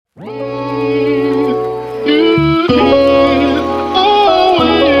Because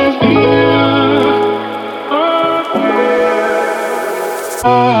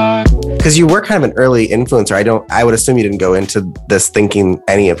you were kind of an early influencer. I would assume you didn't go into this thinking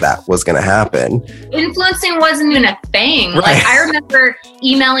any of that was going to happen. Influencing wasn't even a thing. Right. Like I remember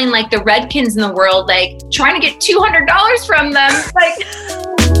emailing like the Redkins in the world, like trying to get $200 from them. Like.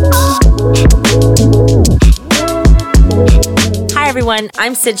 Hi everyone,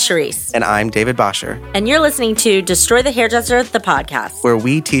 I'm Sid Charisse. And I'm David Bosher. And you're listening to Destroy the Hairdresser, the podcast. Where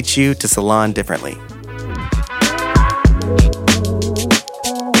we teach you to salon differently.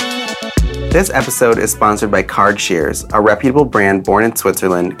 This episode is sponsored by Karg Shears, a reputable brand born in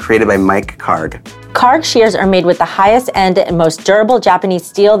Switzerland, created by Mike Karg. Karg shears are made with the highest end and most durable Japanese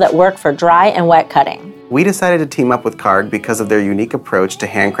steel that work for dry and wet cutting. We decided to team up with Karg because of their unique approach to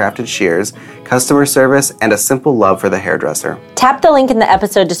handcrafted shears, customer service, and a simple love for the hairdresser. Tap the link in the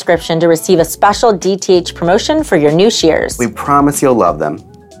episode description to receive a special DTH promotion for your new shears. We promise you'll love them.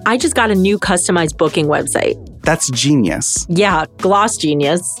 I just got a new customized booking website. That's genius. Yeah, Gloss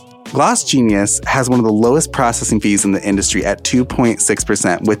Genius. Gloss Genius has one of the lowest processing fees in the industry at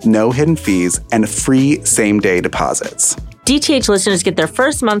 2.6% with no hidden fees and free same-day deposits. DTH listeners get their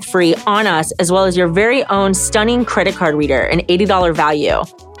first month free on us, as well as your very own stunning credit card reader, an $80 value.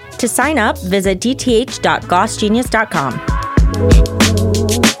 To sign up, visit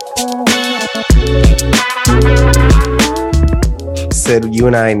dth.glossgenius.com. Sid, you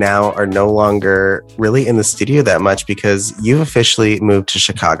and I now are no longer really in the studio that much because you've officially moved to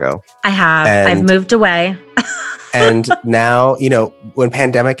Chicago. I have. I've moved away. And now, when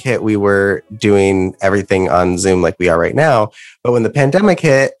pandemic hit, we were doing everything on Zoom like we are right now. But when the pandemic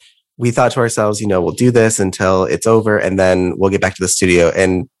hit, we thought to ourselves, we'll do this until it's over and then we'll get back to the studio.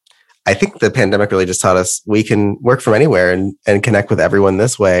 And I think the pandemic really just taught us we can work from anywhere and connect with everyone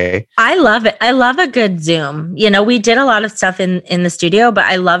this way. I love it. I love a good Zoom. We did a lot of stuff in the studio, but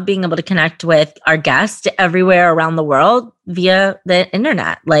I love being able to connect with our guests everywhere around the world via the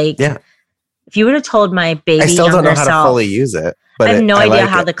internet. If you would have told my baby, I still don't know how to fully use it. But I have no idea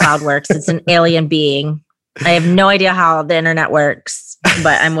how the cloud works. It's an alien being. I have no idea how the internet works,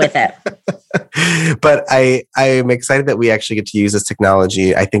 but I'm with it. But I'm excited that we actually get to use this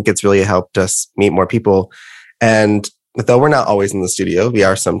technology. I think it's really helped us meet more people. And though we're not always in the studio, we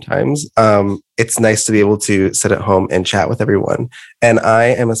are sometimes, it's nice to be able to sit at home and chat with everyone. And I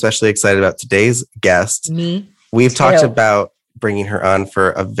am especially excited about today's guest. Me We've too. talked about bringing her on for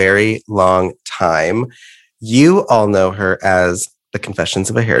a very long time. You all know her as the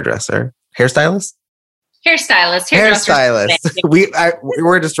Confessions of a Hairdresser. Hairstylist? Hairstylist.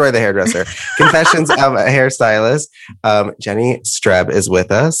 We're Destroy the Hairdresser. Confessions of a Hairstylist. Jenny Streb is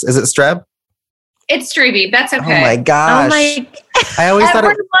with us. Is it Streb? It's Strebe. That's okay. Oh my gosh. I always thought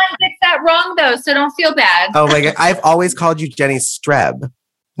everyone gets that wrong though, so don't feel bad. Oh my God. I've always called you Jenny Streb.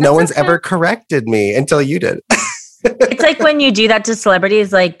 No one's ever corrected me until you did. It's like when you do that to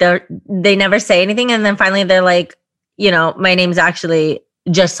celebrities, like they never say anything. And then finally they're like, my name's actually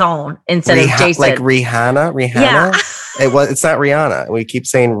Jason instead of Jason. Like Rihanna? Yeah. It's not Rihanna. We keep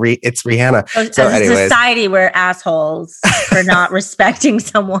saying it's Rihanna. So anyways. Society, we're assholes for not respecting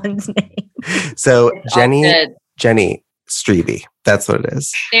someone's name. So Jenny Strebe. That's what it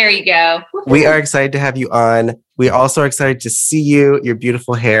is. There you go. We are excited to have you on. We also are excited to see you, your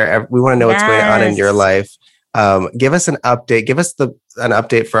beautiful hair. We want to know what's going on in your life. Give us an update. Give us an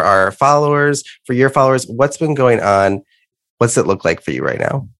update for our followers, for your followers. What's been going on? What's it look like for you right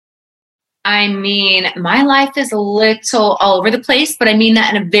now? I mean, my life is a little all over the place, but I mean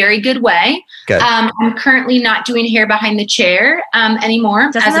that in a very good way. Good. I'm currently not doing hair behind the chair anymore.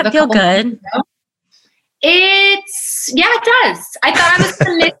 Doesn't that feel good? It does. I thought I was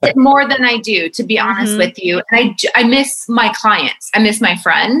going to miss it more than I do, to be honest with you. And I miss my clients. I miss my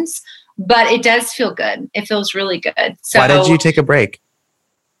friends. But it does feel good. It feels really good. So, why did you take a break?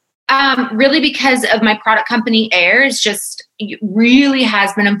 Really because of my product company, Air, really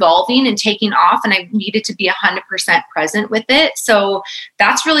has been evolving and taking off, and I needed to be 100% present with it. So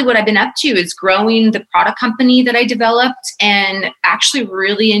that's really what I've been up to, is growing the product company that I developed and actually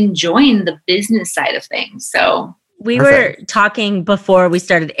really enjoying the business side of things. So we were talking before we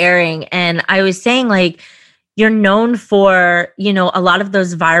started airing, and I was saying you're known for, a lot of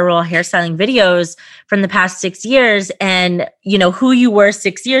those viral hairstyling videos from the past 6 years, and, who you were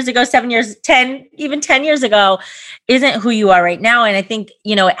 6 years ago, 7 years, 10, even 10 years ago isn't who you are right now. And I think,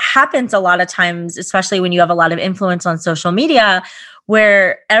 it happens a lot of times, especially when you have a lot of influence on social media,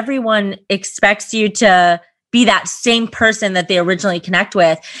 where everyone expects you to be that same person that they originally connect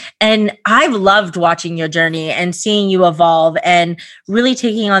with. And I've loved watching your journey and seeing you evolve and really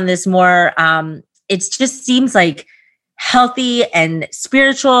taking on this more, it just seems like healthy and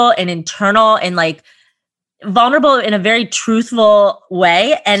spiritual and internal and like vulnerable in a very truthful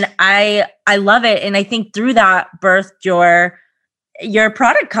way. And I love it. And I think through that birthed your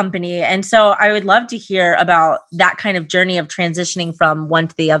product company. And so I would love to hear about that kind of journey of transitioning from one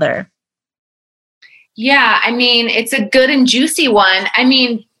to the other. Yeah, I mean, it's a good and juicy one. I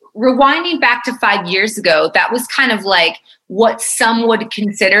mean, rewinding back to 5 years ago, that was kind of like what some would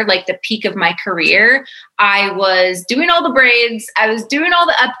consider like the peak of my career. I was doing all the braids, I was doing all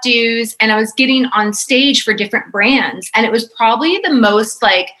the updos, and I was getting on stage for different brands. And it was probably the most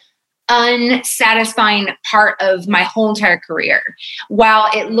like unsatisfying part of my whole entire career. While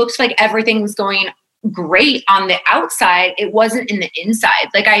it looked like everything was going great on the outside, it wasn't in the inside.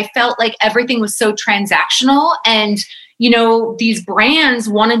 Like I felt like everything was so transactional, and these brands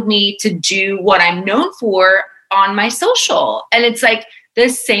wanted me to do what I'm known for on my social, and it's like the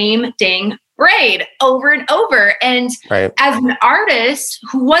same dang braid over and over. And right. As an artist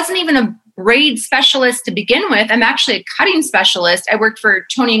who wasn't even a braid specialist to begin with, I'm actually a cutting specialist. I worked for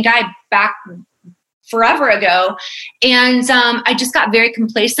Toni and Guy back forever ago. And I just got very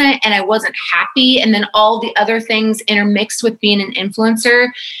complacent and I wasn't happy. And then all the other things intermixed with being an influencer.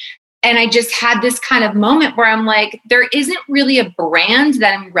 And I just had this kind of moment where I'm like, there isn't really a brand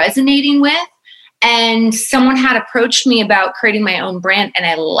that I'm resonating with. And someone had approached me about creating my own brand and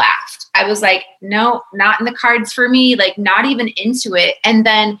I laughed. I was like, no, not in the cards for me, like not even into it. And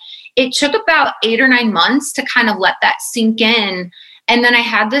then it took about 8 or 9 months to kind of let that sink in. And then I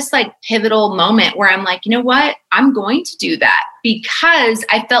had this like pivotal moment where I'm like, you know what? I'm going to do that because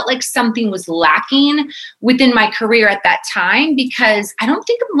I felt like something was lacking within my career at that time, because I don't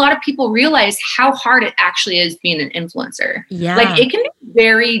think a lot of people realize how hard it actually is being an influencer. Yeah. Like it can be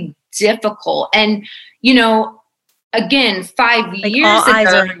very difficult. And, again, 5 years all ago,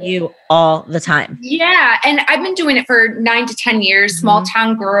 eyes are on you all the time. Yeah. And I've been doing it for 9 to 10 years, small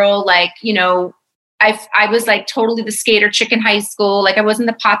town girl, like, I was like totally the skater chick in high school. Like I wasn't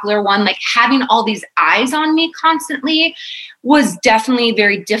the popular one. Like having all these eyes on me constantly was definitely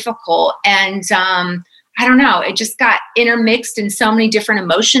very difficult. And I don't know, it just got intermixed in so many different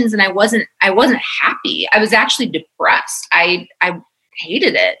emotions, and I wasn't happy. I was actually depressed. I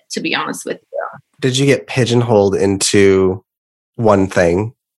hated it, to be honest with you. Did you get pigeonholed into one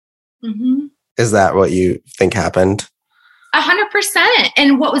thing? Mm-hmm. Is that what you think happened? 100%.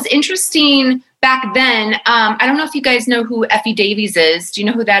 And what was interesting back then, I don't know if you guys know who Effie Davies is. Do you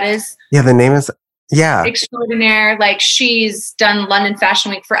know who that is? Yeah, the name is, yeah. Extraordinaire. Like she's done London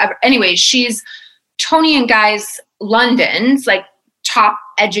Fashion Week forever. Anyway, she's Toni and Guy's London's like top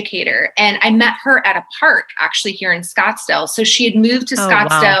educator. And I met her at a park actually here in Scottsdale. So she had moved to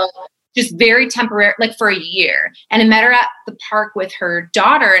Scottsdale. Wow. Just very temporary, like for a year. And I met her at the park with her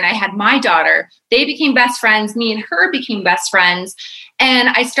daughter, and I had my daughter. They became best friends. Me and her became best friends. And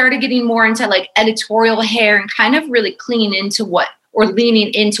I started getting more into like editorial hair and kind of really leaning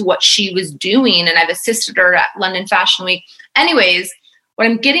into what she was doing. And I've assisted her at London Fashion Week. Anyways, what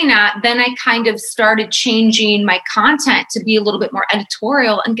I'm getting at, then I kind of started changing my content to be a little bit more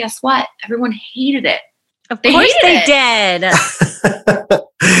editorial. And guess what? Everyone hated it. Of course they did.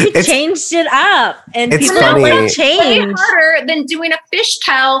 You changed it up, and people don't want to change. Harder than doing a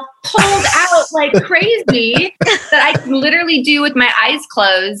fishtail pulled out like crazy that I can literally do with my eyes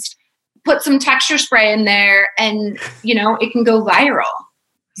closed. Put some texture spray in there, and it can go viral.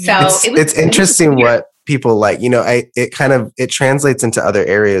 So it's interesting what people like. It translates into other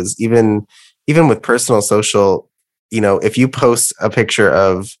areas, even with personal social. If you post a picture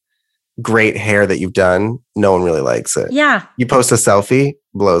of great hair that you've done, no one really likes it. Yeah. You post a selfie,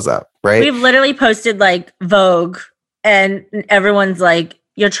 blows up, right? We've literally posted like Vogue and everyone's like,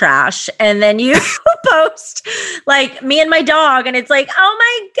 you're trash. And then you post like me and my dog and it's like, oh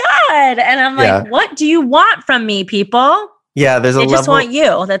my God. And I'm like, what do you want from me, people? Yeah, there's a level. They just want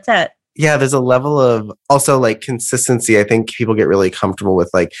you. That's it. Yeah, there's a level of also like consistency. I think people get really comfortable with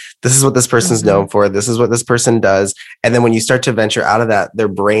like, this is what this person's known for. This is what this person does. And then when you start to venture out of that, their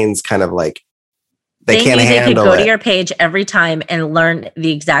brains kind of like, they can't handle it. They could go to your page every time and learn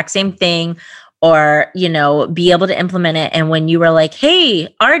the exact same thing or, be able to implement it. And when you were like,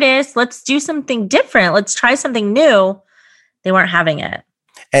 hey, artists, let's do something different. Let's try something new. They weren't having it.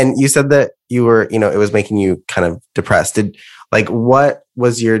 And you said that you were, it was making you kind of depressed. What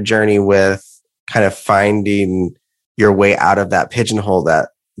was your journey with kind of finding your way out of that pigeonhole that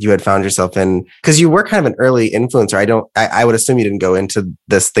you had found yourself in? Because you were kind of an early influencer. I would assume you didn't go into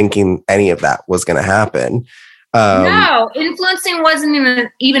this thinking any of that was going to happen. No, influencing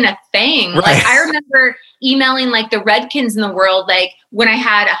wasn't even a thing. Right. Like I remember emailing like the Redkins in the world, like when I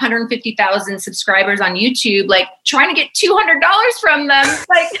had 150,000 subscribers on YouTube, like trying to get $200 from them,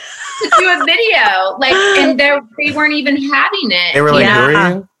 like to do a video, like, and they weren't even having it. They were like, who are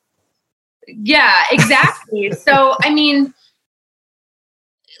you? Yeah, exactly. So, I mean,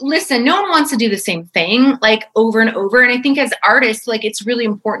 listen, no one wants to do the same thing like over and over. And I think as artists, like it's really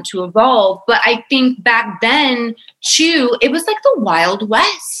important to evolve. But I think back then too, it was like the Wild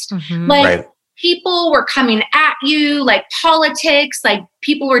West. Mm-hmm. Like people were coming at you, like politics, like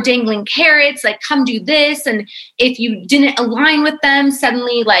people were dangling carrots, like come do this. And if you didn't align with them,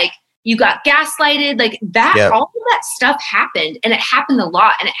 suddenly like you got gaslighted, like that, all of that stuff happened. And it happened a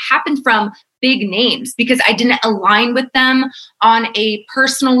lot. And it happened from big names because I didn't align with them on a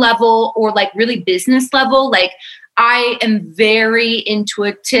personal level or like really business level. Like I am very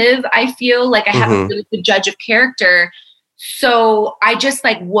intuitive. I feel like I have a really good judge of character. So I just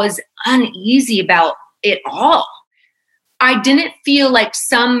like was uneasy about it all. I didn't feel like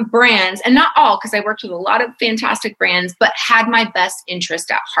some brands, and not all, because I worked with a lot of fantastic brands, but had my best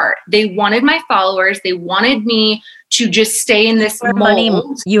interest at heart. They wanted my followers. They wanted me to just stay in this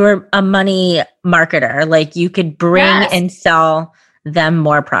mold. You were a money marketer. Like you could bring and sell them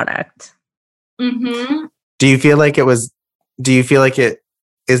more product. Mm-hmm. Do you feel like it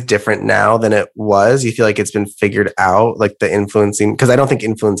is different now than it was? You feel like it's been figured out, like the influencing? Because I don't think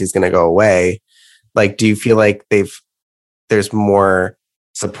influencing is going to go away. Like, do you feel like there's more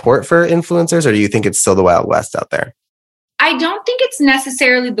support for influencers, or do you think it's still the Wild West out there? I don't think it's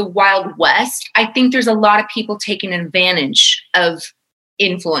necessarily the Wild West. I think there's a lot of people taking advantage of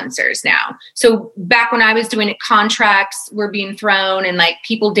influencers now. So back when I was doing it, contracts were being thrown and like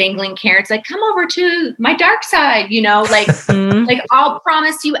people dangling carrots, like come over to my dark side, you know, like, like I'll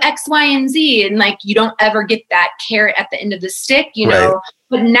promise you X, Y, and Z. And like, you don't ever get that carrot at the end of the stick, you know?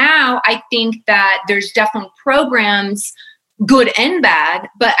 But now I think that there's definitely programs, good and bad,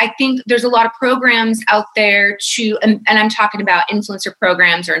 but I think there's a lot of programs out there and I'm talking about influencer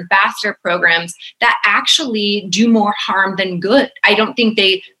programs or ambassador programs that actually do more harm than good. I don't think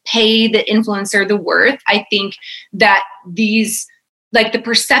they pay the influencer the worth. I think that these, like the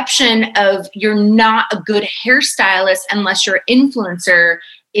perception of you're not a good hairstylist unless you're an influencer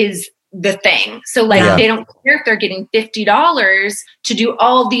is the thing. So like they don't care if they're getting $50 to do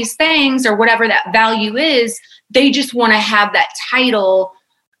all these things or whatever that value is. They just want to have that title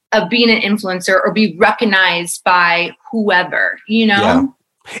of being an influencer or be recognized by whoever, you know?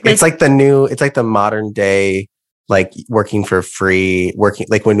 Yeah. It's like the modern day, like working for free,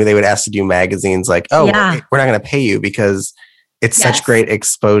 like when they would ask to do magazines, like, oh, we're not going to pay you because it's such great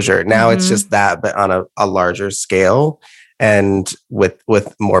exposure. Now it's just that, but on a larger scale and with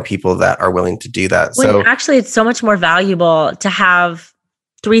more people that are willing to do that. So actually it's so much more valuable to have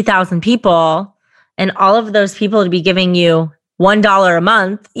 3,000 people and all of those people to be giving you $1 a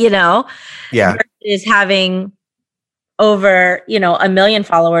month, you know, is having over, 1 million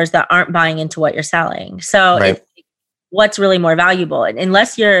followers that aren't buying into what you're selling. So it's, what's really more valuable? And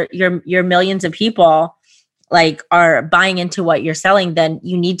unless your millions of people like are buying into what you're selling, then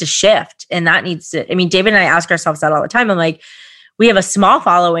you need to shift. And that needs to, I mean, David and I ask ourselves that all the time. I'm like, we have a small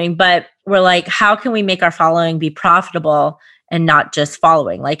following, but we're like, how can we make our following be profitable and not just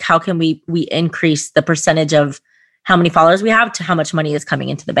following? Like, how can we increase the percentage of how many followers we have to how much money is coming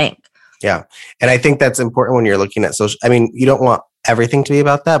into the bank? Yeah. And I think that's important when you're looking at social. I mean, you don't want everything to be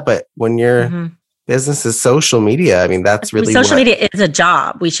about that, but when your business is social media, I mean, that's really social media is a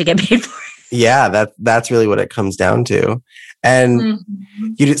job. We should get paid for it. Yeah, that's really what it comes down to. And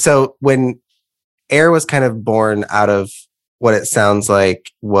so when Air was kind of born out of what it sounds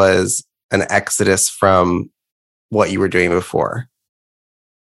like was an exodus from what you were doing before.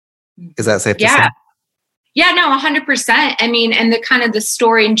 Is that safe to say? Yeah, no, 100%. I mean, and the kind of the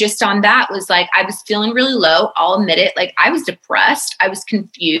story and just on that was like, I was feeling really low. I'll admit it. Like I was depressed. I was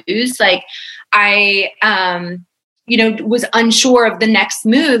confused. Like I, was unsure of the next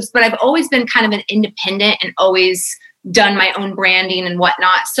moves, but I've always been kind of an independent and always done my own branding and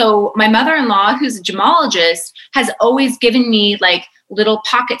whatnot. So my mother-in-law, who's a gemologist, has always given me like little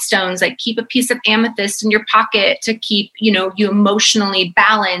pocket stones, like keep a piece of amethyst in your pocket to keep, you emotionally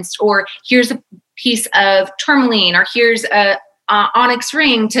balanced, or here's a piece of tourmaline, or here's a onyx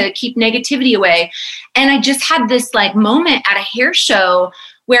ring to keep negativity away. And I just had this like moment at a hair show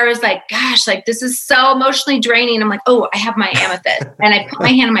where I was like, gosh, like this is so emotionally draining. I'm like, oh, I have my amethyst. And I put my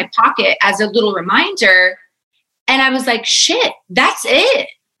hand in my pocket as a little reminder. And I was like, shit, that's it.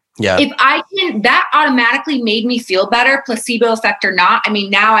 Yeah. If I can, that automatically made me feel better, placebo effect or not. I mean,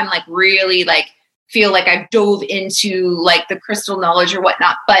 now I'm like really like feel like I've dove into like the crystal knowledge or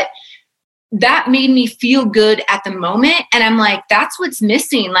whatnot, but that made me feel good at the moment. And I'm like, that's what's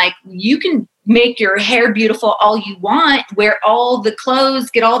missing. Like, you can make your hair beautiful all you want, wear all the clothes,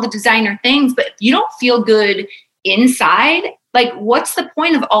 get all the designer things, but if you don't feel good inside, like, what's the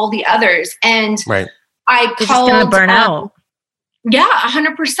point of all the others? And right. I You're called, just gonna burn out. Yeah,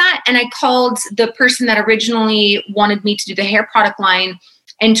 100%. And I called the person that originally wanted me to do the hair product line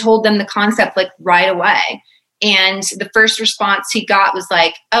and told them the concept like right away. And the first response he got was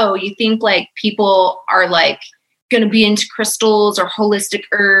like, oh, you think like people are like going to be into crystals or holistic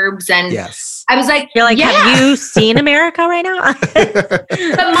herbs? And yes. I was like, you're like, yeah. have you seen America right now?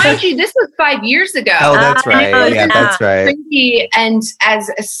 But mind you, this was 5 years ago. Oh, that's right. Yeah, that's right. And as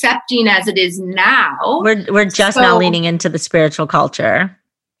accepting as it is now, we're just now leaning into the spiritual culture.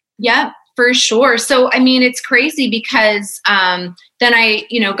 Yeah, for sure. So, I mean, it's crazy because then I,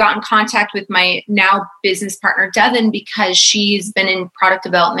 got in contact with my now business partner, Devin, because she's been in product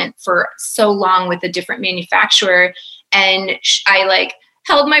development for so long with a different manufacturer. And I like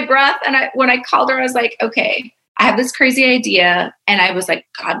held my breath. And when I called her, I was like, okay, I have this crazy idea. And I was like,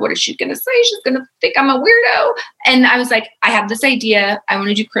 God, what is she going to say? She's going to think I'm a weirdo. And I was like, I have this idea. I want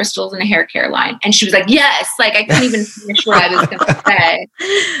to do crystals in a hair care line. And she was like, yes. Like, I couldn't even finish what I was going to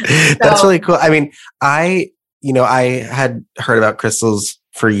say. That's really cool. I mean, I had heard about crystals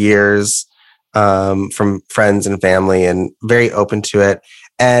for years from friends and family, and very open to it.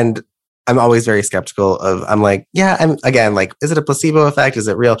 And I'm always very skeptical I'm like, yeah, I'm again, like, is it a placebo effect? Is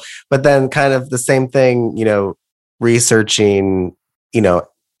it real? But then kind of the same thing, researching,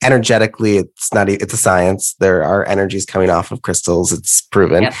 energetically, it's a science. There are energies coming off of crystals. It's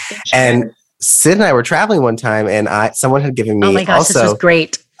proven. Yep, sure. And Sid and I were traveling one time, and someone had given me oh my gosh, also this was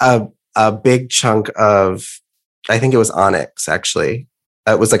great. A big chunk of, I think it was onyx, actually.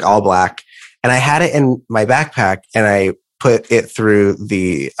 It was like all black. And I had it in my backpack, and I put it through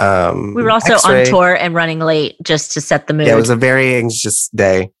the we were also X-ray. On tour and running late just to set the mood. Yeah, it was a very anxious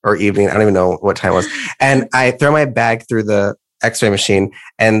day or evening. I don't even know what time it was. And I throw my bag through the X-ray machine,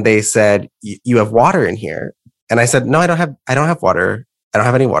 and they said, you have water in here. And I said, no, I don't have water. I don't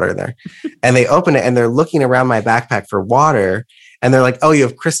have any water in there. And they open it, and they're looking around my backpack for water. And they're like, oh, you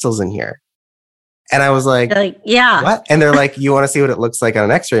have crystals in here. And I was like, yeah. What? And they're like, you want to see what it looks like on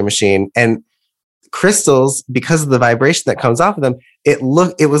an X-ray machine? And crystals, because of the vibration that comes off of them, it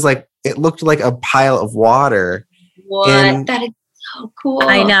looked like a pile of water. What? That is so cool.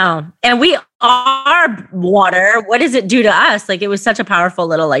 I know. And we are water. What does it do to us? Like, it was such a powerful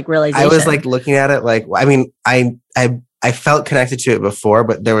little like realization. I was like looking at it like, I mean, I felt connected to it before,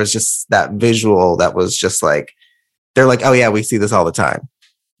 but there was just that visual that was just like, they're like, oh yeah, we see this all the time.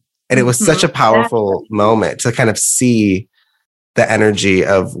 And it was such a powerful moment to kind of see the energy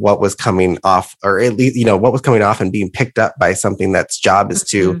of what was coming off, or at least, what was coming off and being picked up by something that's job is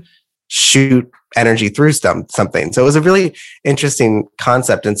to shoot energy through something. So it was a really interesting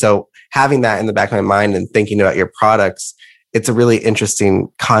concept. And so having that in the back of my mind and thinking about your products, it's a really interesting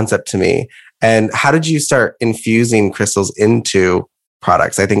concept to me. And how did you start infusing crystals into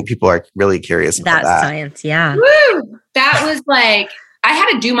products? I think people are really curious about that. That's science, yeah. Woo! That was like, I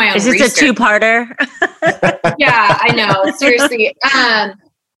had to do my own research. Is this a two-parter? Yeah, I know. Seriously.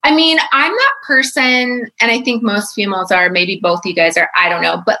 I mean, I'm that person, and I think most females are, maybe both you guys are, I don't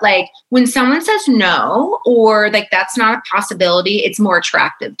know. But like, when someone says no, or like, that's not a possibility, it's more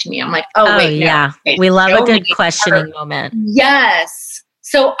attractive to me. I'm like, oh wait, yeah. No. We love a good questioning moment. Yes.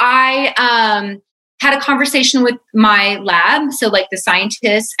 So I had a conversation with my lab, so like the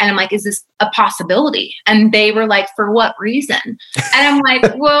scientists, and I'm like, is this a possibility? And they were like, for what reason? And I'm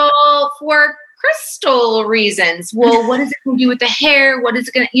like, well, for crystal reasons. Well, what is it going to do with the hair? What is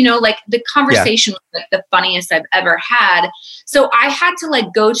it going to, like the conversation was like the funniest I've ever had. So I had to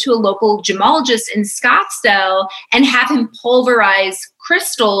like go to a local gemologist in Scottsdale and have him pulverize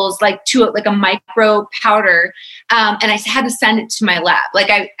crystals like to like a micro powder. And I had to send it to my lab. Like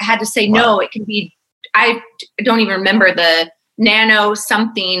I had to say, no, it can be, I don't even remember the nano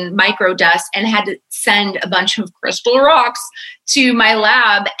something micro dust, and had to send a bunch of crystal rocks to my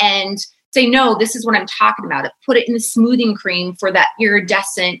lab and say, no, this is what I'm talking about. Put it in the smoothing cream for that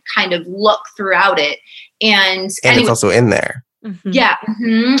iridescent kind of look throughout it. And anyway, it's also in there. Mm-hmm. Yeah.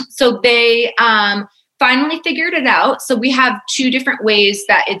 Mm-hmm. So they finally figured it out. So we have two different ways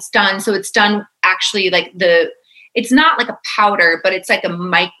that it's done. So it's done actually like it's not like a powder, but it's like a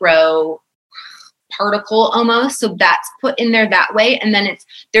micro particle almost. So that's put in there that way. And then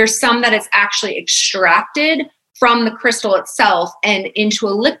there's some that it's actually extracted from the crystal itself and into a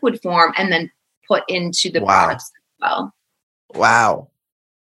liquid form and then put into the products as well. Wow.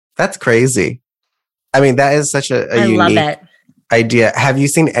 That's crazy. I mean, that is such a I love unique it. idea. Have you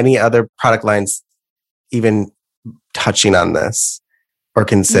seen any other product lines even touching on this or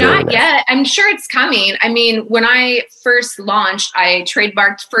considering Not yet. I'm sure it's coming. I mean, when I first launched, I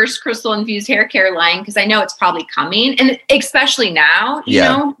trademarked first crystal infused hair care line because I know it's probably coming, and especially now, you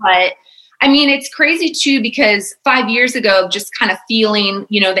know, but I mean, it's crazy too, because 5 years ago, just kind of feeling,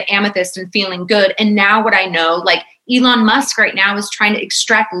 you know, the amethyst and feeling good. And now what I know, like Elon Musk right now is trying to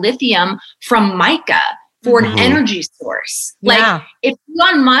extract lithium from mica for an energy source. Yeah. Like if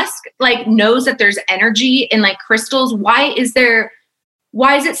Elon Musk like knows that there's energy in like crystals, why is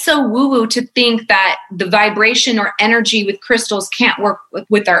it so woo-woo to think that the vibration or energy with crystals can't work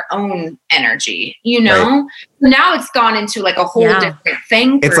with our own energy, you know? Right. Now it's gone into like a whole different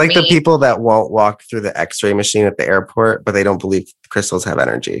thing. It's like the people that won't walk through the x-ray machine at the airport, but they don't believe crystals have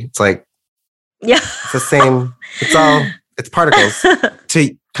energy. It's like, it's the same. It's particles.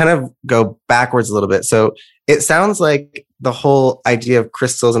 To kind of go backwards a little bit. So it sounds like the whole idea of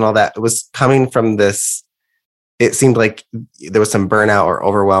crystals and all that was coming from this. It seemed like there was some burnout or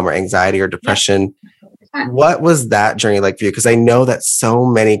overwhelm or anxiety or depression. Yeah. What was that journey like for you? Because I know that so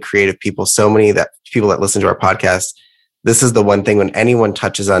many creative people, people that listen to our podcast, this is the one thing when anyone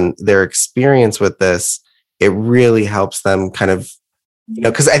touches on their experience with this, it really helps them kind of, you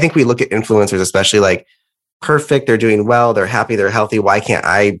know, because I think we look at influencers, especially like perfect, they're doing well, they're happy, they're healthy. Why can't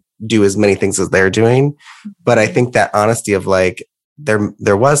I do as many things as they're doing? But I think that honesty of like,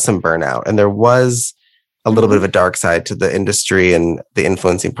 there was some burnout and there was a little bit of a dark side to the industry and the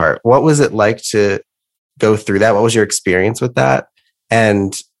influencing part. What was it like to go through that? What was your experience with that?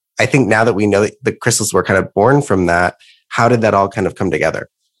 And I think now that we know that the crystals were kind of born from that, how did that all kind of come together?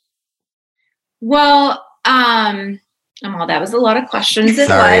 Well, that was a lot of questions.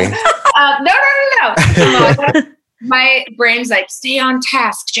 Sorry. No. My brain's like, stay on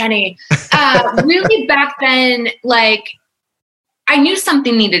task, Jenny. Really back then, like, I knew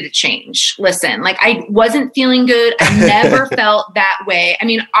something needed to change. Listen, like I wasn't feeling good. I never felt that way. I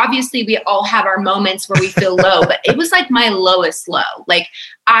mean, obviously we all have our moments where we feel low, but it was like my lowest low. Like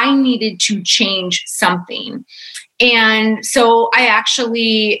I needed to change something. And so I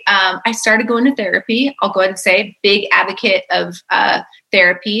actually, I started going to therapy. I'll go ahead and say big advocate of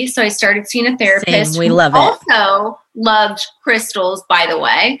therapy. So I started seeing a therapist. We love it. Also loved crystals, by the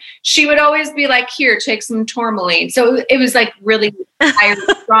way. She would always be like, here, take some tourmaline. So it was like really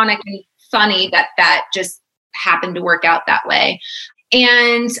ironic and funny that just happened to work out that way.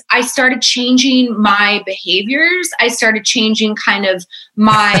 And I started changing my behaviors. I started changing kind of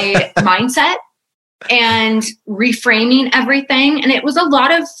my mindset and reframing everything. And it was a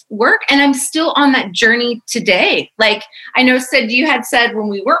lot of work. And I'm still on that journey today. Like I know, Sid, you had said when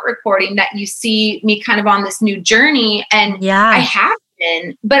we weren't recording that you see me kind of on this new journey. And I have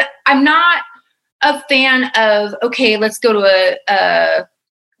been, but I'm not a fan of, okay, let's go to a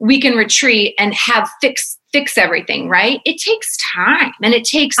weekend retreat and have fix everything, right? It takes time and it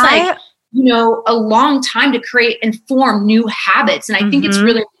takes a long time to create and form new habits. And I think it's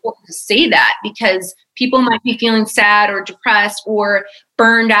really important to say that because people might be feeling sad or depressed or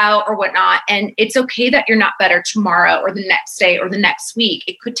burned out or whatnot. And it's okay that you're not better tomorrow or the next day or the next week.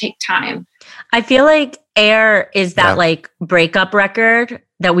 It could take time. I feel like Air is that like breakup record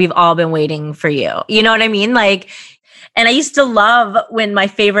that we've all been waiting for you. You know what I mean? Like, and I used to love when my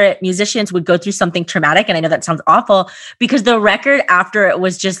favorite musicians would go through something traumatic. And I know that sounds awful because the record after it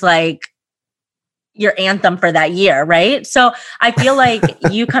was just like your anthem for that year, right? So I feel like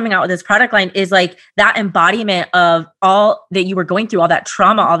you coming out with this product line is like that embodiment of all that you were going through, all that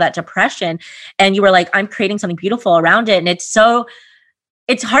trauma, all that depression. And you were like, I'm creating something beautiful around it. And it's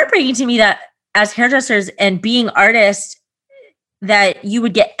heartbreaking to me that as hairdressers and being artists, that you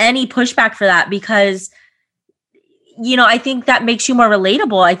would get any pushback for that because, you know, I think that makes you more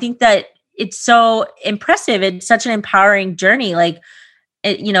relatable. I think that it's so impressive. It's such an empowering journey. Like,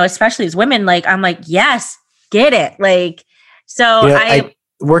 you know, especially as women, like, I'm like, yes, get it. Like, so I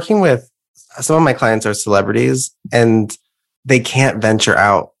working with some of my clients are celebrities and they can't venture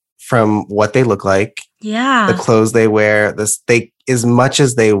out from what they look like. Yeah. The clothes they wear, they as much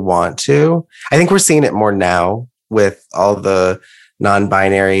as they want to. I think we're seeing it more now with all the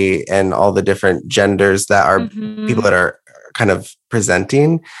non-binary and all the different genders that are people that are kind of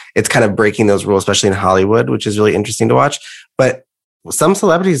presenting. It's kind of breaking those rules, especially in Hollywood, which is really interesting to watch. But some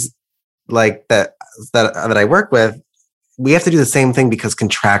celebrities like that I work with, we have to do the same thing because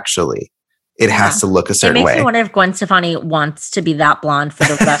contractually it has to look a certain way. It makes me wonder if Gwen Stefani wants to be that blonde for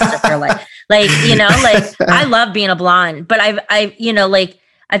the rest of her life. Like, you know, like I love being a blonde, but I you know, like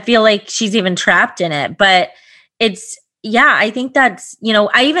I feel like she's even trapped in it, but yeah, I think that's,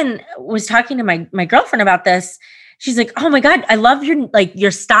 I even was talking to my girlfriend about this. She's like, oh my God, I love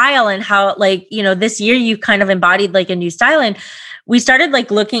your style and how this year you kind of embodied like a new style. And we started like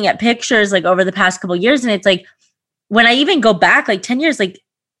looking at pictures like over the past couple of years. And it's like, when I even go back like 10 years, like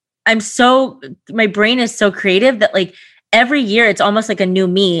my brain is so creative that like every year it's almost like a new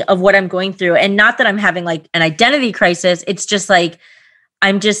me of what I'm going through. And not that I'm having like an identity crisis. It's just like,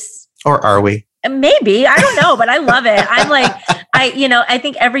 or are we? Maybe, I don't know, but I love it. I'm like, I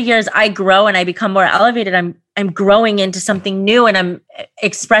think every year as I grow and I become more elevated, I'm growing into something new and I'm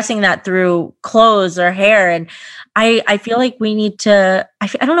expressing that through clothes or hair. And I feel like we need to, I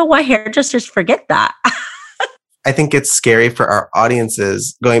don't know why hairdressers forget that. I think it's scary for our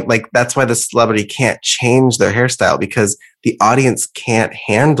audiences going like, that's why the celebrity can't change their hairstyle because the audience can't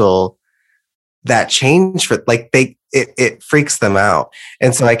handle that change for like it freaks them out.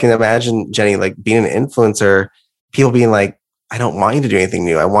 And so I can imagine, Jenny, like being an influencer, people being like, I don't want you to do anything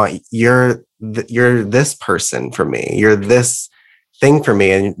new. I want you're this person for me. You're this thing for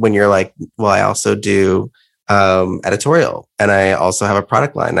me. And when you're like, well, I also do editorial and I also have a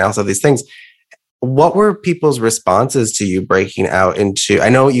product line. I also have these things. What were people's responses to you breaking out into, I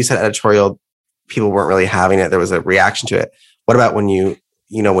know you said editorial, people weren't really having it. There was a reaction to it. What about when you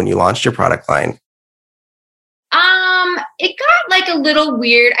launched your product line? It got like a little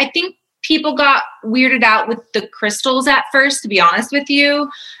weird. I think people got weirded out with the crystals at first, to be honest with you.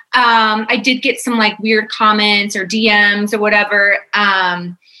 I did get some like weird comments or DMs or whatever.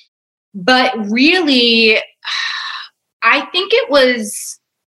 But really, I think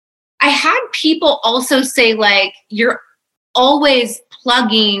I had people also say like, you're always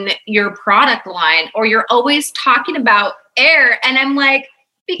plugging your product line or you're always talking about Air. And I'm like,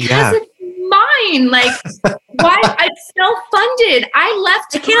 because it's mine. Like, why? I'm self-funded. I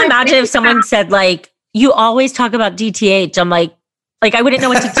can't imagine if someone said like, you always talk about DTH. I'm like I wouldn't know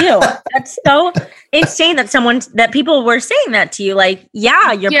what to do. That's so insane that people were saying that to you. Like,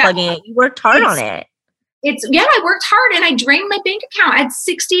 yeah, you're plugging it. You worked hard on it. I worked hard and I drained my bank account. I had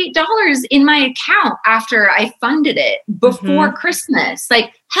 $68 in my account after I funded it before Christmas.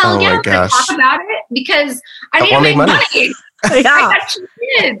 Like, hell yeah, I'm going to talk about it because I need to make money. I got 2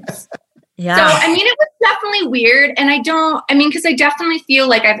 kids. Yeah. So, I mean, it was definitely weird. And because I definitely feel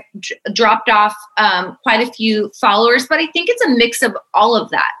like I've dropped off quite a few followers, but I think it's a mix of all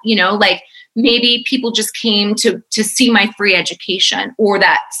of that, like maybe people just came to see my free education or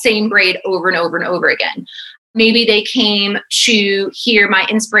that same braid over and over and over again. Maybe they came to hear my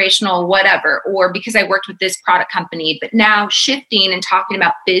inspirational whatever, or because I worked with this product company, but now shifting and talking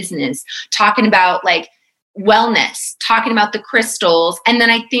about business, talking about like wellness, talking about the crystals. And then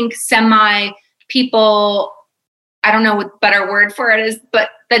I think people, I don't know what better word for it is, but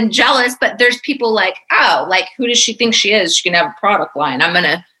then jealous, but there's people like, oh, like who does she think she is? She can have a product line. I'm going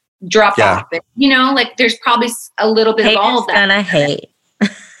to drop off it. Like there's probably a little bit of all of that. And I hate.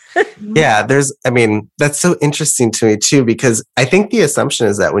 Yeah, that's so interesting to me too, because I think the assumption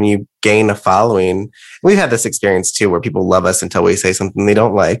is that when you gain a following, we've had this experience too, where people love us until we say something they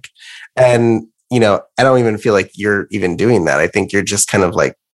don't like. And, I don't even feel like you're even doing that. I think you're just kind of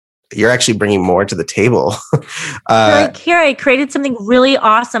like, you're actually bringing more to the table. Like, here, I created something really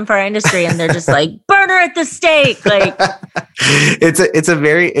awesome for our industry. And they're just like, burner at the stake. Like, it's a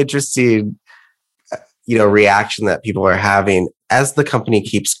very interesting, reaction that people are having as the company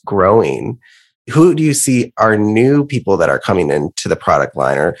keeps growing. Who do you see are new people that are coming into the product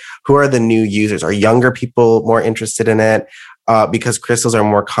line, or who are the new users? Are younger people more interested in it because crystals are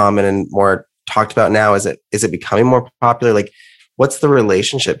more common and more talked about now? Is it becoming more popular? Like, what's the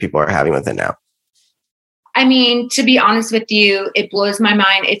relationship people are having with it now? I mean, to be honest with you, it blows my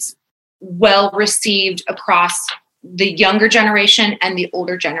mind. It's well received across the younger generation and the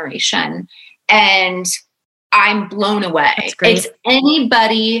older generation. And I'm blown away. It's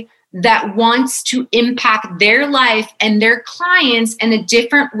anybody that wants to impact their life and their clients in a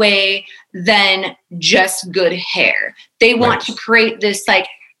different way than just good hair. They want to create this like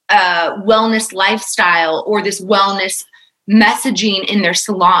wellness lifestyle or this wellness messaging in their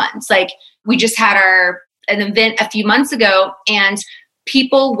salons. Like, we just had an event a few months ago, and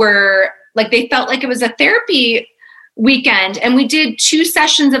people were like, they felt like it was a therapy weekend, and we did 2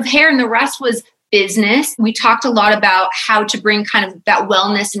 sessions of hair and the rest was business. We talked a lot about how to bring kind of that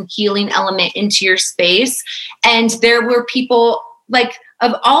wellness and healing element into your space. And there were people like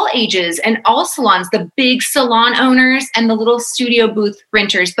of all ages and all salons, the big salon owners and the little studio booth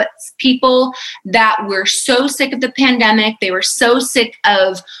renters, but people that were so sick of the pandemic, they were so sick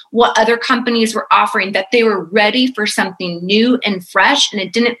of what other companies were offering that they were ready for something new and fresh. And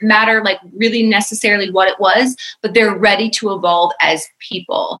it didn't matter like really necessarily what it was, but they're ready to evolve as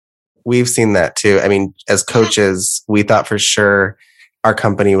people. We've seen that too. I mean, as coaches, we thought for sure our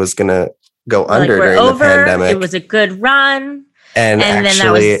company was going to go under during the pandemic. It was a good run. And actually,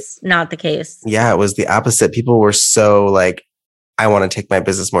 then that was not the case. Yeah, it was the opposite. People were so like, I want to take my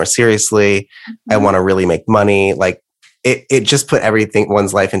business more seriously. I want to really make money. Like it just put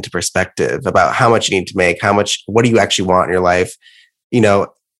one's life into perspective about how much you need to make, what do you actually want in your life? You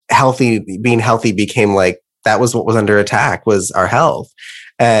know, being healthy became like, that was what was under attack, was our health.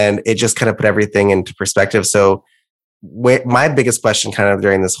 And it just kind of put everything into perspective. So my biggest question kind of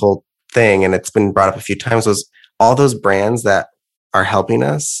during this whole thing, and it's been brought up a few times, was all those brands that are helping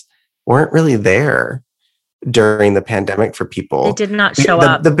us weren't really there during the pandemic for people. They did not show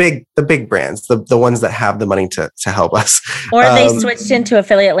up. The big brands, the ones that have the money to help us. Or they switched into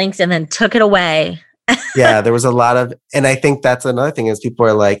affiliate links and then took it away. Yeah, there was a lot of, and I think that's another thing is people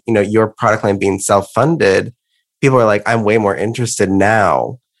are like, you know, your product line being self-funded, people are like, I'm way more interested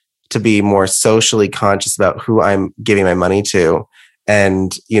now to be more socially conscious about who I'm giving my money to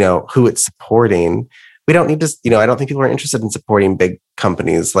and, you know, who it's supporting. We don't need to, you know, I don't think people are interested in supporting big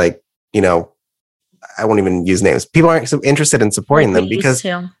companies like, you know, I won't even use names. People aren't so interested in supporting them because,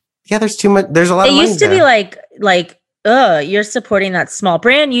 yeah, there's too much, there's a lot of money. It used to be like, you're supporting that small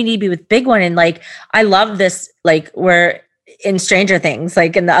brand. You need to be with big one. And like, I love this, like we're in Stranger Things,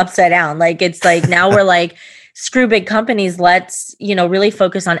 like in the upside down, like it's like, now we're like, screw big companies. Let's, you know, really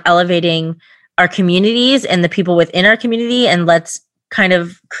focus on elevating our communities and the people within our community. And let's kind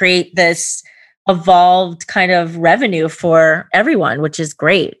of create this evolved kind of revenue for everyone, which is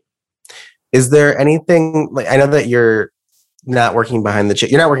great. Is there anything like, I know that you're not working behind the chair.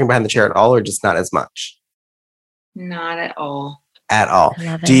 You're not working behind the chair at all, or just not as much? Not at all. At all.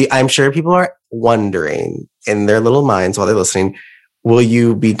 I'm sure people are wondering in their little minds while they're listening, will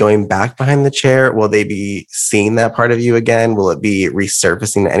you be going back behind the chair? Will they be seeing that part of you again? Will it be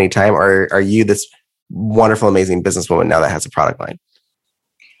resurfacing at any time? Or are you this wonderful, amazing businesswoman now that has a product line?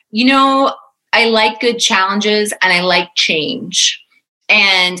 You know, I like good challenges and I like change.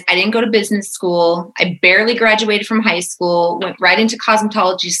 And I didn't go to business school. I barely graduated from high school, went right into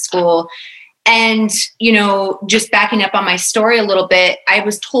cosmetology school. And, you know, just backing up on my story a little bit, I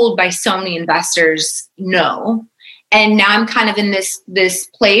was told by so many investors, no. And now I'm kind of in this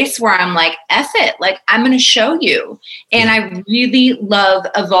place where I'm like, F it, like I'm going to show you. And I really love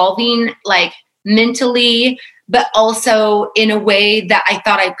evolving like mentally, but also in a way that I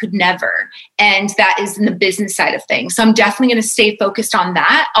thought I could never. And that is in the business side of things. So I'm definitely going to stay focused on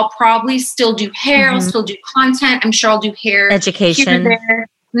that. I'll probably still do hair. I'll still do content. I'm sure I'll do hair education here and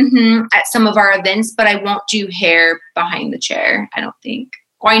there, at some of our events, but I won't do hair behind the chair. I don't think.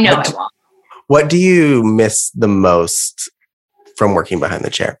 Well, I know I won't. What do you miss the most from working behind the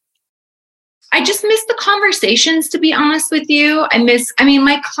chair? I just miss the conversations, to be honest with you.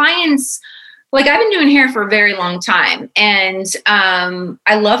 My clients, like I've been doing hair for a very long time and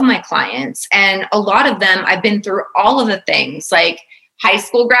I love my clients, and a lot of them, I've been through all of the things like high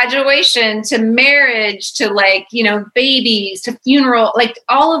school graduation to marriage to like, you know, babies to funeral, like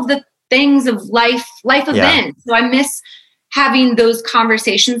all of the things of life events. So I miss having those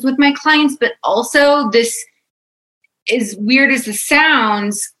conversations with my clients, but also this, as weird as this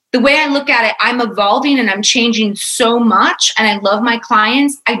sounds, the way I look at it, I'm evolving and I'm changing so much and I love my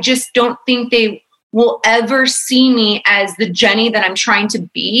clients. I just don't think they will ever see me as the Jenny that I'm trying to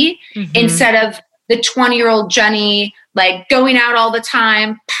be instead of the 20-year-old Jenny, like going out all the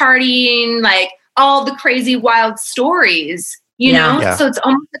time, partying, like all the crazy wild stories, you know? Yeah. So it's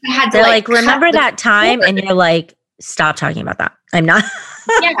almost like I had to like remember that time and you're like, stop talking about that. I'm not.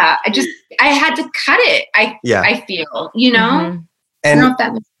 Yeah. I had to cut it. I feel, you know? And I don't know if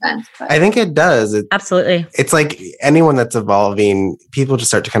that makes sense. But. I think it does. Absolutely. It's like anyone that's evolving, people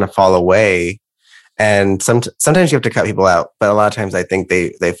just start to kind of fall away. And sometimes you have to cut people out, but a lot of times I think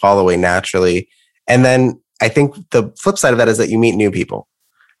they fall away naturally. And then I think the flip side of that is that you meet new people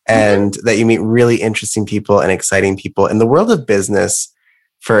and that you meet really interesting people and exciting people. In the world of business,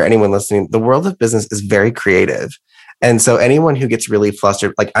 for anyone listening, the world of business is very creative. And so anyone who gets really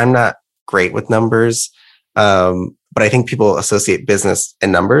flustered, like I'm not great with numbers, but I think people associate business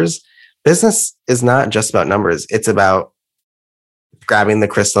and numbers. Business is not just about numbers. It's about grabbing the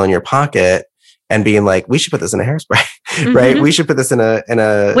crystal in your pocket and being like, we should put this in a hairspray, right? We should put this in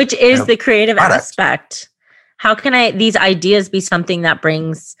a which is the creative product. aspect. how can these ideas be something that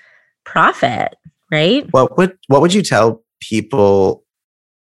brings profit, right? What would you tell people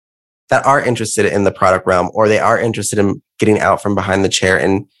that are interested in the product realm, or they are interested in getting out from behind the chair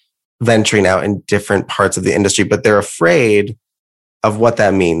and venturing out in different parts of the industry, but they're afraid of what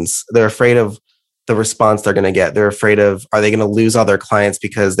that means? They're afraid of the response they're going to get. They're afraid of, are they going to lose all their clients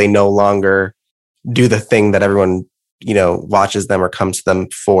because they no longer do the thing that everyone, watches them or comes to them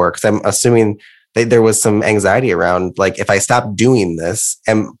for? Because I'm assuming there was some anxiety around, like, if I stop doing this,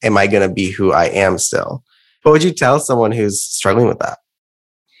 am I going to be who I am still? What would you tell someone who's struggling with that?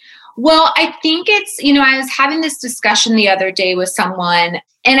 Well, I think it's, I was having this discussion the other day with someone,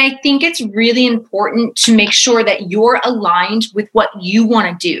 and I think it's really important to make sure that you're aligned with what you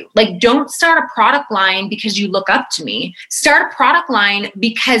want to do. Like, don't start a product line because you look up to me. Start a product line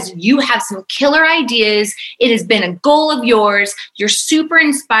because you have some killer ideas. It has been a goal of yours. You're super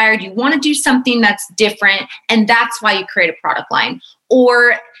inspired. You want to do something that's different, and that's why you create a product line.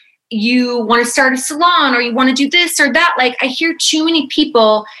 Or you want to start a salon, or you want to do this or that. Like, I hear too many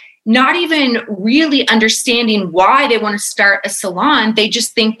people not even really understanding why they want to start a salon. They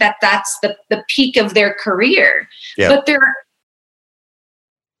just think that that's the peak of their career. Yep. But they're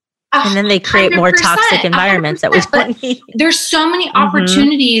and then they create more toxic environments that we don't need. There's so many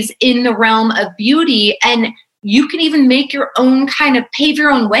opportunities in the realm of beauty, and you can even make your own pave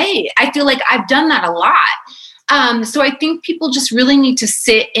your own way. I feel like I've done that a lot. So I think people just really need to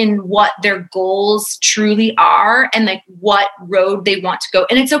sit in what their goals truly are and like what road they want to go.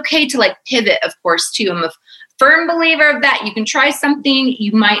 And it's okay to like pivot, of course, too. I'm a firm believer of that. You can try something,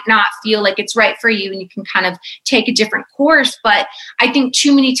 you might not feel like it's right for you, and you can kind of take a different course. But I think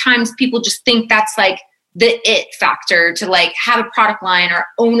too many times people just think that's like the it factor to like have a product line or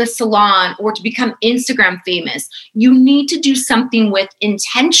own a salon or to become Instagram famous. You need to do something with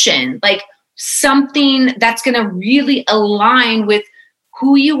intention, like something that's going to really align with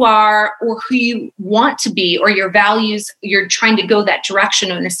who you are or who you want to be or your values. You're trying to go that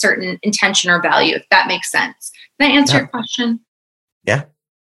direction in a certain intention or value, if that makes sense. Did I answer your question? Yeah.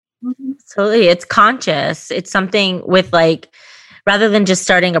 Absolutely. It's conscious. It's something with like, rather than just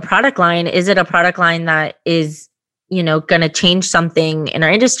starting a product line, is it a product line that is, going to change something in our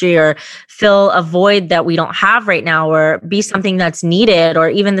industry or fill a void that we don't have right now, or be something that's needed? Or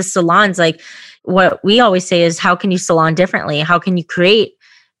even the salons, like what we always say is, how can you salon differently? How can you create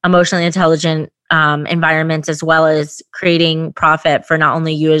emotionally intelligent environments, as well as creating profit for not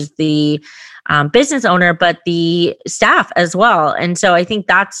only you as the business owner, but the staff as well? And so I think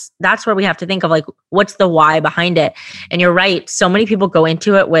that's where we have to think of like, what's the why behind it? And you're right. So many people go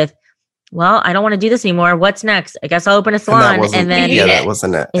into it with, well, I don't want to do this anymore. What's next? I guess I'll open a salon. And then that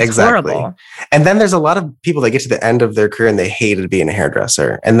wasn't it. It's exactly. Horrible. And then there's a lot of people that get to the end of their career and they hated being a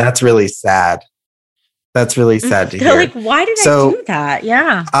hairdresser. And that's really sad. That's really sad to hear. They're like, why did I do that?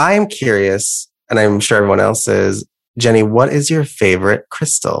 Yeah. I'm curious, and I'm sure everyone else is. Jenny, what is your favorite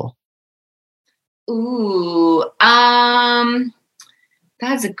crystal? Ooh,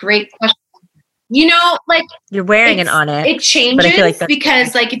 that's a great question. Like you're wearing it on it. It changes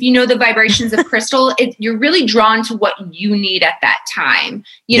because like, if you know the vibrations of crystal, you're really drawn to what you need at that time.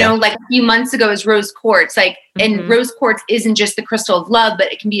 Like a few months ago is rose quartz, and rose quartz isn't just the crystal of love,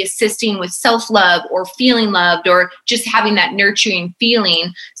 but it can be assisting with self-love or feeling loved or just having that nurturing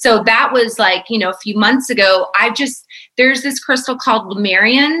feeling. So that was like, a few months ago, there's this crystal called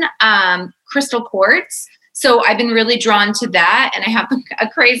Lemurian, crystal quartz. So I've been really drawn to that, and I have a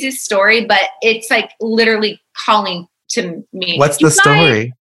crazy story, but it's like literally calling to me. What's the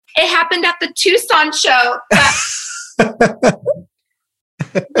story? It happened at the Tucson show. Yes. Oh,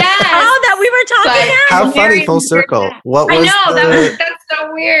 that we were talking about. How funny, full circle. That's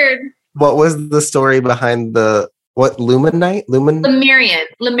so weird. What was the story behind Luminite?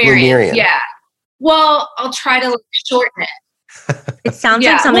 Lemurian. Yeah. Well, I'll try to shorten it. It sounds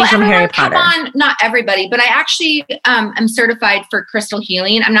like something from Harry Potter. Not everybody, but I actually am certified for crystal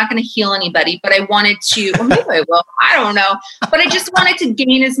healing. I'm not going to heal anybody, but I wanted to, or maybe I will, I don't know. But I just wanted to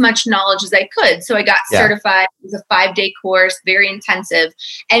gain as much knowledge as I could. So I got certified. It was a 5-day course, very intensive.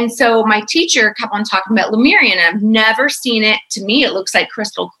 And so my teacher kept on talking about Lemurian, and I've never seen it. To me, it looks like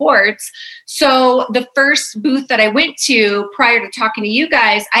crystal quartz. So the first booth that I went to prior to talking to you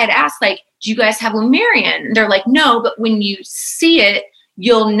guys, I had asked like, do you guys have Lemurian? And they're like, no, but when you see it,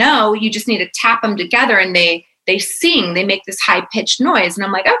 you'll know. You just need to tap them together, and they sing. They make this high-pitched noise. And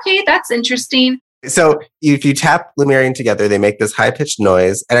I'm like, okay, that's interesting. So if you tap Lumerian together, they make this high-pitched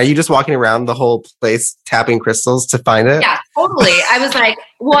noise. And are you just walking around the whole place tapping crystals to find it? Yeah, totally. I was like, I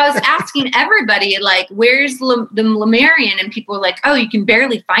was asking everybody, like, where's the Lumerian? And people were like, oh, you can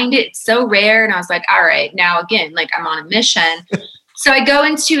barely find it. It's so rare. And I was like, all right, now again, like I'm on a mission. So I go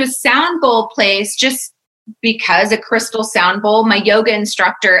into a sound bowl place just because a crystal sound bowl. My yoga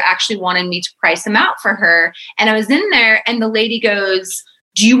instructor actually wanted me to price them out for her. And I was in there and the lady goes,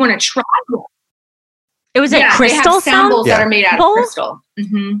 do you want to try one? It was a crystal they have sound bowls that are made out of crystal.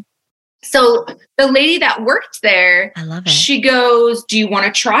 Mm-hmm. So the lady that worked there, I love it. She goes, do you want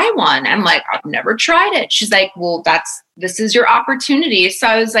to try one? I'm like, I've never tried it. She's like, well, this is your opportunity. So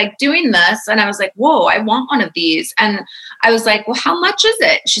I was like doing this and I was like, whoa, I want one of these. And I was like, well, how much is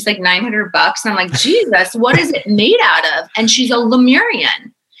it? She's like $900. And I'm like, Jesus, what is it made out of? And she's a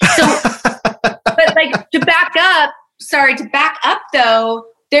Lemurian. So, but like to back up though,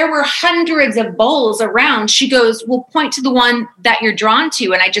 there were hundreds of bowls around. She goes, well, point to the one that you're drawn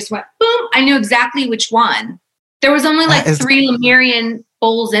to. And I just went, boom. I knew exactly which one. There was only like 3 Lemurian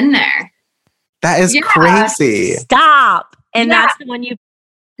bowls in there. That is crazy. Stop. And that's the one you...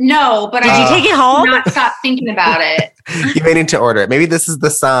 No, but Did you take it home? Not stop thinking about it. You may need to order it. Maybe this is the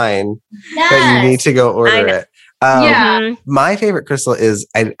sign that you need to go order it. My favorite crystal is,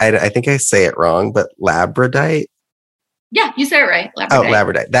 I think I say it wrong, but labradorite. Yeah, you said it right. Labradorite. Oh,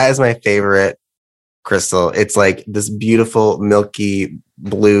 labradorite. That is my favorite crystal. It's like this beautiful, milky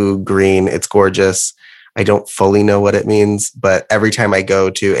blue green. It's gorgeous. I don't fully know what it means, but every time I go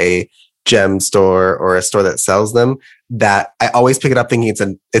to a gem store or a store that sells them, that I always pick it up thinking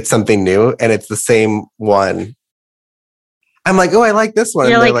it's something new, and it's the same one. I'm like, oh, I like this one.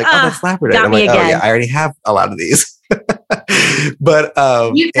 You're and they're like, oh, that's labradorite. I'm like, oh yeah, I already have a lot of these. But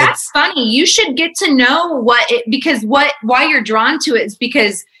that's funny. You should get to know why you're drawn to it is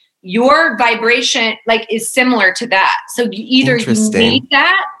because your vibration is similar to that. So either you need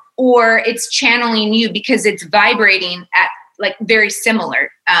that or it's channeling you because it's vibrating at very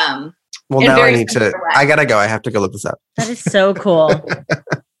similar. Well, now I need to. I gotta go. I have to go look this up. That is so cool.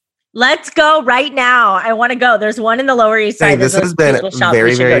 Let's go right now. I want to go. There's one in the Lower East Side. This has been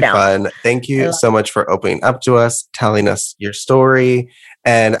very, very fun. Thank you so much for opening up to us, telling us your story.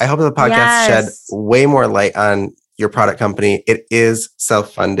 And I hope that the podcast shed way more light on your product company. It is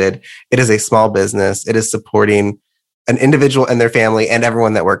self-funded. It is a small business. It is supporting an individual and their family and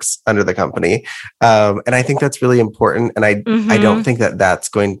everyone that works under the company. And I think that's really important. And I don't think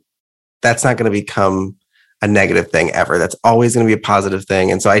that's not going to become a negative thing ever. That's always going to be a positive thing.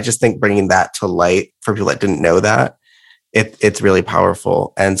 And so I just think bringing that to light for people that didn't know that, it's really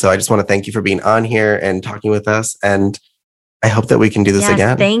powerful. And so I just want to thank you for being on here and talking with us. And I hope that we can do this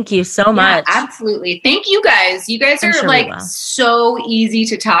again. Thank you so much. Yeah, absolutely. Thank you guys. You guys are so easy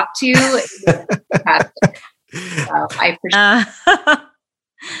to talk to. So I appreciate it.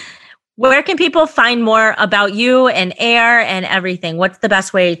 Where can people find more about you and Air and everything? What's the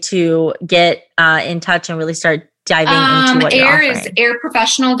best way to get in touch and really start diving into what you're offering? Air is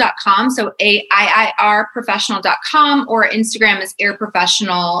airprofessional.com. So AIRprofessional.com, or Instagram is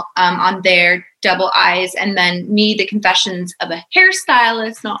airprofessional on there, double I's. And then me, the Confessions of a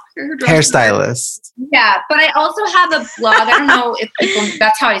Hairstylist, not hairstylist. Yeah. But I also have a blog. I don't know if people,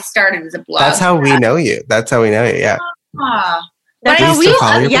 that's how I started as a blog. That's how we know you. Yeah. But I will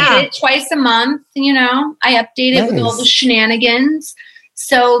update it twice a month. I update it with all the shenanigans,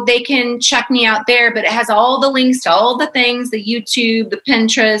 so they can check me out there. But it has all the links to all the things: the YouTube, the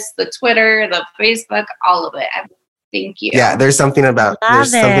Pinterest, the Twitter, the Facebook, all of it. Thank you. Yeah, there's something about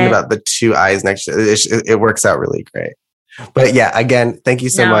the 2 eyes next to it. It works out really great. But yeah, again, thank you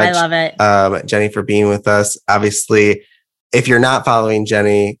so much. I love it, Jenny, for being with us. Obviously, if you're not following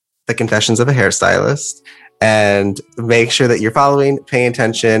Jenny, the Confessions of a Hairstylist. And make sure that you're following, paying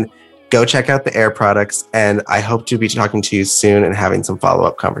attention, go check out the Air products. And I hope to be talking to you soon and having some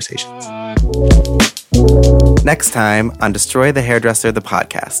follow-up conversations. Next time on Destroy the Hairdresser, the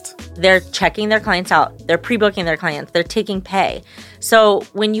podcast. They're checking their clients out. They're pre-booking their clients. They're taking pay. So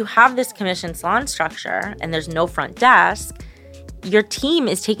when you have this commission salon structure and there's no front desk, your team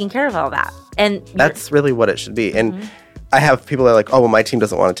is taking care of all that. And that's really what it should be. And I have people that are like, oh, well, my team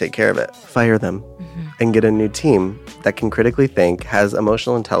doesn't want to take care of it. Fire them and get a new team that can critically think, has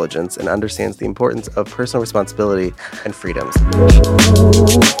emotional intelligence, and understands the importance of personal responsibility and freedoms.